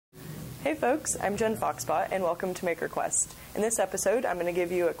Hey folks, I'm Jen Foxbot and welcome to MakerQuest. In this episode, I'm going to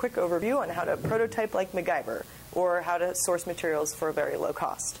give you a quick overview on how to prototype like MacGyver, or how to source materials for a very low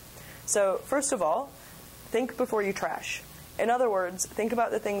cost. So first of all, think before you trash. In other words, think about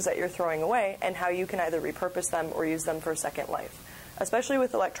the things that you're throwing away and how you can either repurpose them or use them for a second life. Especially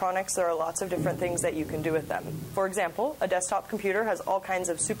with electronics, there are lots of different things that you can do with them. For example, a desktop computer has all kinds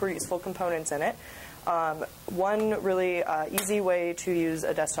of super useful components in it. One really easy way to use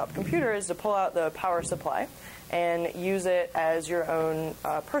a desktop computer is to pull out the power supply and use it as your own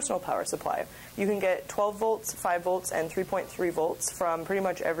personal power supply. You can get 12 volts, 5 volts, and 3.3 volts from pretty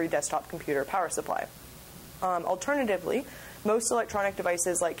much every desktop computer power supply. Alternatively, most electronic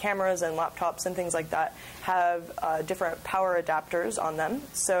devices like cameras and laptops and things like that have different power adapters on them.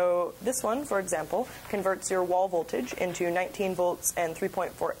 So this one, for example, converts your wall voltage into 19 volts and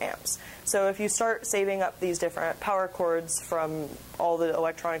 3.4 amps. So if you start saving up these different power cords from all the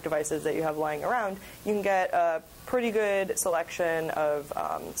electronic devices that you have lying around, you can get a pretty good selection of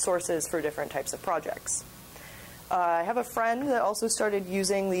sources for different types of projects. I have a friend that also started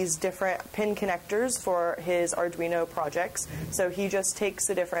using these different pin connectors for his Arduino projects. So he just takes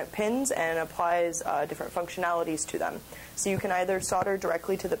the different pins and applies different functionalities to them. So you can either solder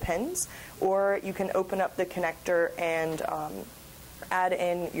directly to the pins, or you can open up the connector and add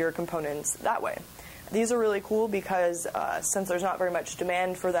in your components that way. These are really cool because since there's not very much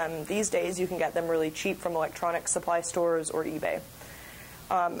demand for them these days, you can get them really cheap from electronic supply stores or eBay.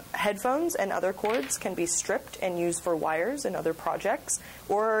 Headphones and other cords can be stripped and used for wires in other projects,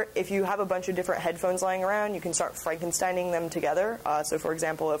 or if you have a bunch of different headphones lying around, you can start Frankensteining them together. So for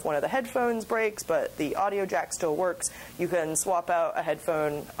example, if one of the headphones breaks but the audio jack still works, you can swap out a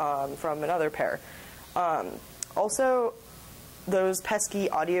headphone from another pair. Also, those pesky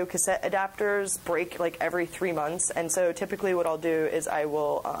audio cassette adapters break like every 3 months, and so typically what I'll do is I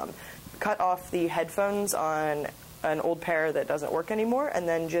will cut off the headphones on an old pair that doesn't work anymore, and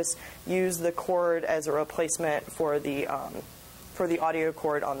then just use the cord as a replacement for the audio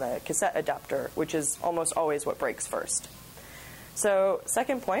cord on the cassette adapter, which is almost always what breaks first. So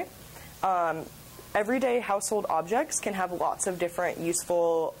second point, everyday household objects can have lots of different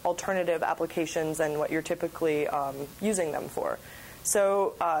useful alternative applications than what you're typically using them for.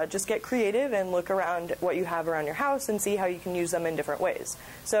 So just get creative and look around what you have around your house and see how you can use them in different ways.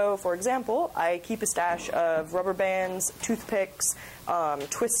 So for example, I keep a stash of rubber bands, toothpicks,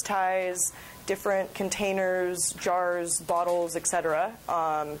 twist ties, different containers, jars, bottles, etc.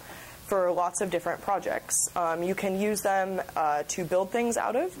 For lots of different projects. You can use them to build things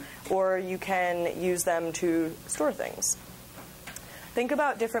out of, or you can use them to store things. Think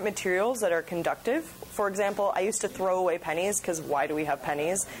about different materials that are conductive. For example, I used to throw away pennies because why do we have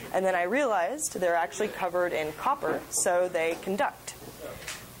pennies? And then I realized they're actually covered in copper, so they conduct.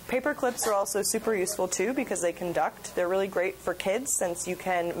 Paper clips are also super useful too because they conduct. They're really great for kids since you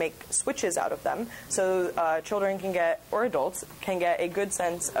can make switches out of them. So children can get, or adults, can get a good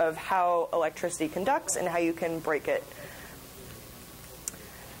sense of how electricity conducts and how you can break it.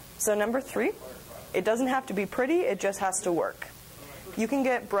 So number 3, it doesn't have to be pretty, it just has to work. You can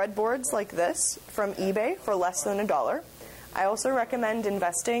get breadboards like this from eBay for less than $1. I also recommend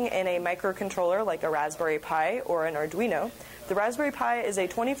investing in a microcontroller like a Raspberry Pi or an Arduino. The Raspberry Pi is a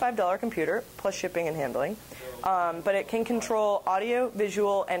 $25 computer, plus shipping and handling, but it can control audio,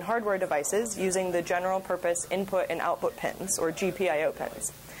 visual, and hardware devices using the general purpose input and output pins, or GPIO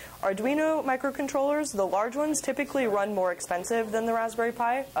pins. Arduino microcontrollers, the large ones, typically run more expensive than the Raspberry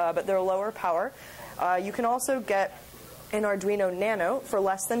Pi, but they're lower power. You can also get an Arduino Nano for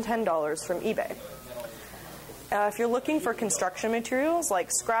less than $10 from eBay. If you're looking for construction materials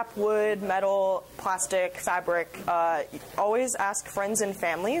like scrap wood, metal, plastic, fabric, always ask friends and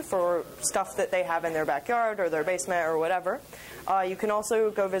family for stuff that they have in their backyard or their basement or whatever. You can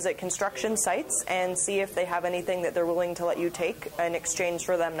also go visit construction sites and see if they have anything that they're willing to let you take in exchange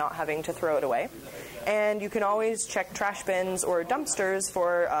for them not having to throw it away. And you can always check trash bins or dumpsters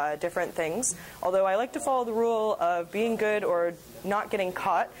for different things, although I like to follow the rule of being good or not getting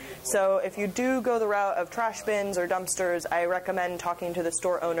caught. So if you do go the route of trash bins or dumpsters, I recommend talking to the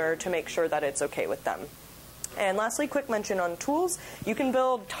store owner to make sure that it's okay with them. And lastly, quick mention on tools. You can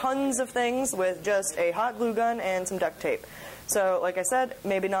build tons of things with just a hot glue gun and some duct tape. So like I said,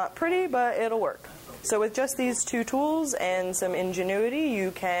 maybe not pretty, but it'll work. So with just these 2 tools and some ingenuity,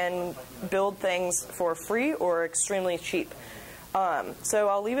 you can build things for free or extremely cheap. So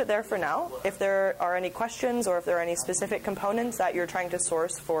I'll leave it there for now. If there are any questions or if there are any specific components that you're trying to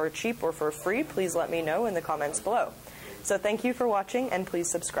source for cheap or for free, please let me know in the comments below. So thank you for watching, and please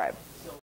subscribe.